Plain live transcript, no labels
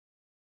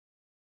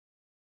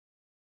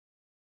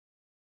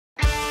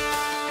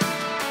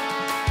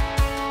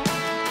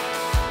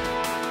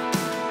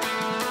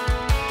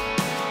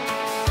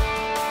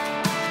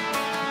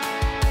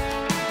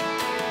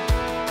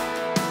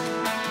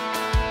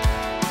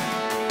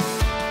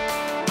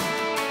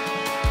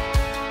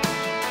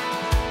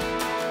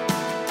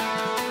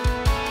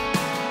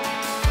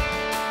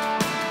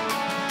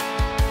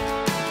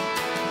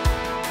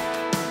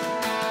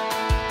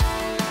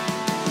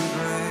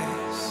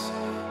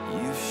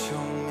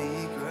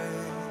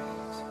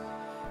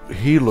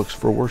he looks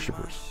for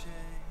worshipers.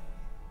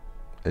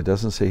 It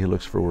doesn't say he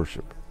looks for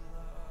worship.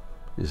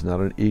 He's not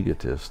an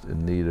egotist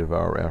in need of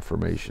our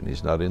affirmation.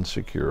 He's not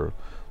insecure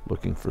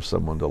looking for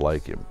someone to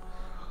like him.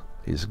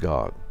 He's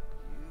God.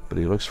 But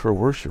he looks for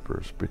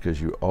worshipers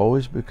because you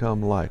always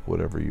become like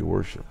whatever you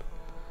worship.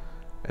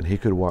 And he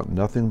could want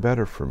nothing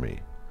better for me,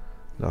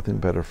 nothing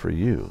better for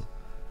you,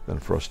 than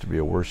for us to be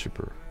a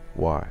worshiper.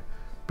 Why?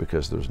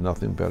 Because there's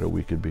nothing better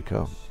we could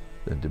become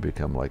than to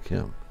become like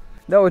him.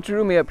 No, what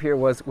drew me up here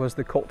was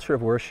the culture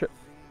of worship.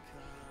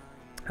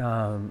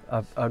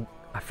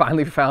 I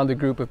finally found a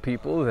group of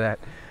people that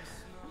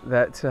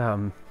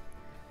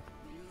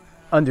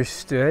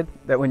understood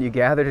that when you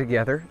gather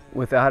together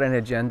without an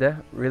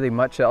agenda, really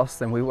much else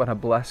than we want to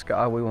bless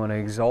God, we want to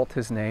exalt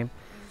his name,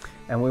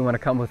 and we want to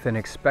come with an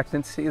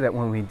expectancy that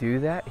when we do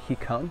that, he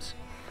comes.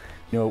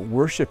 You know,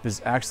 worship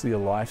is actually a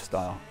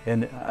lifestyle.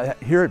 And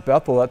here at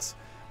Bethel, that's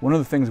one of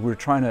the things we're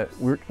trying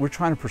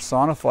to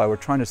personify. We're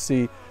trying to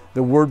see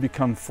the Word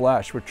become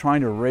flesh. We're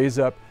trying to raise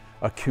up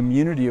a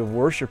community of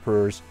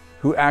worshipers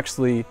who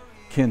actually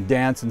can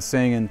dance and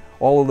sing and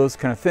all of those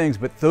kind of things,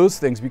 but those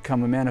things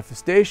become a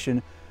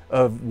manifestation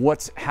of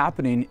what's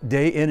happening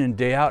day in and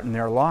day out in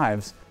their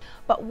lives.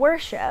 But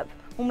worship,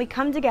 when we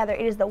come together,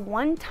 it is the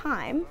one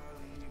time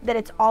that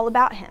it's all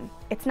about him.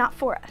 It's not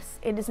for us.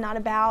 It is not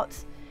about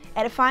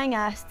edifying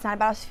us. It's not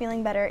about us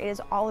feeling better. It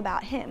is all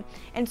about him.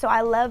 And so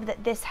I love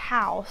that this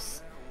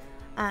house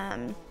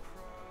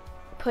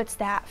puts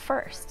that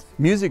first.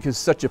 Music is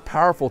such a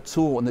powerful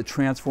tool in the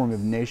transforming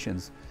of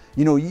nations.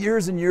 You know,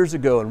 years and years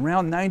ago,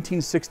 around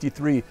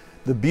 1963,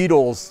 the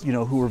Beatles, you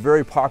know, who were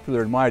very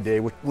popular in my day,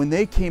 when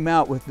they came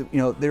out with, you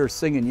know, they were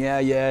singing yeah,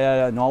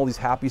 yeah, and all these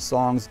happy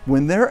songs.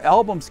 When their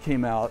albums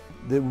came out,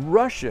 the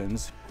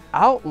Russians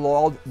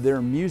outlawed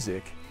their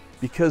music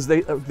because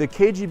the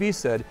KGB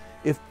said,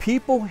 if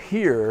people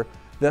hear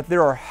that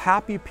there are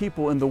happy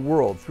people in the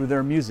world through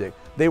their music,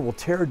 they will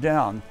tear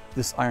down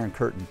this Iron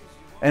Curtain.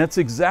 And it's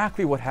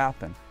exactly what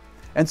happened.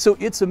 And so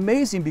it's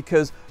amazing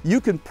because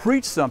you can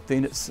preach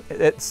something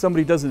that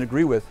somebody doesn't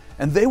agree with,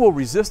 and they will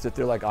resist it.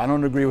 They're like, I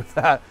don't agree with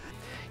that.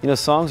 You know,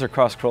 songs are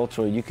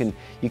cross-cultural. You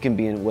can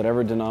be in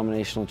whatever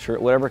denominational church,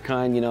 whatever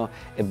kind, you know,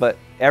 but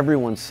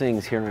everyone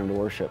sings Here I Am to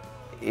Worship.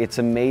 It's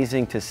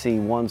amazing to see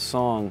one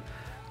song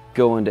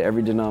go into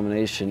every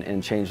denomination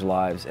and change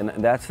lives. And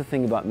that's the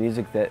thing about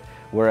music, that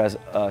whereas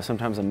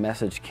sometimes a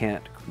message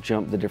can't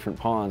jump the different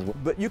ponds.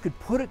 But you could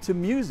put it to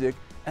music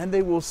and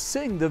they will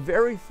sing the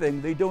very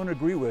thing they don't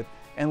agree with,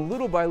 and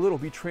little by little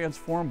be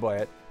transformed by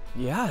it.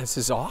 Yeah, this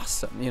is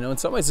awesome. You know, in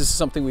some ways this is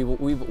something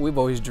we've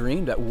always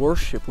dreamed, that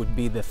worship would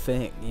be the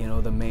thing, you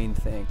know, the main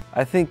thing.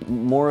 I think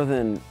more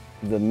than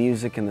the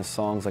music and the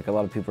songs, like a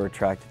lot of people are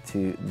attracted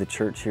to the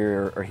church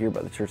here or hear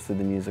about the church through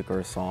the music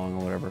or a song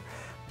or whatever.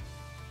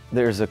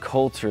 There's a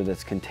culture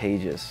that's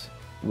contagious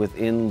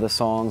within the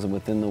songs and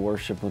within the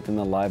worship, within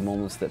the live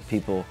moments that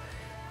people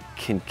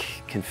can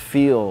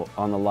feel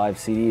on the live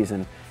CDs,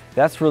 and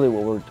that's really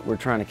what we're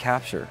trying to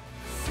capture.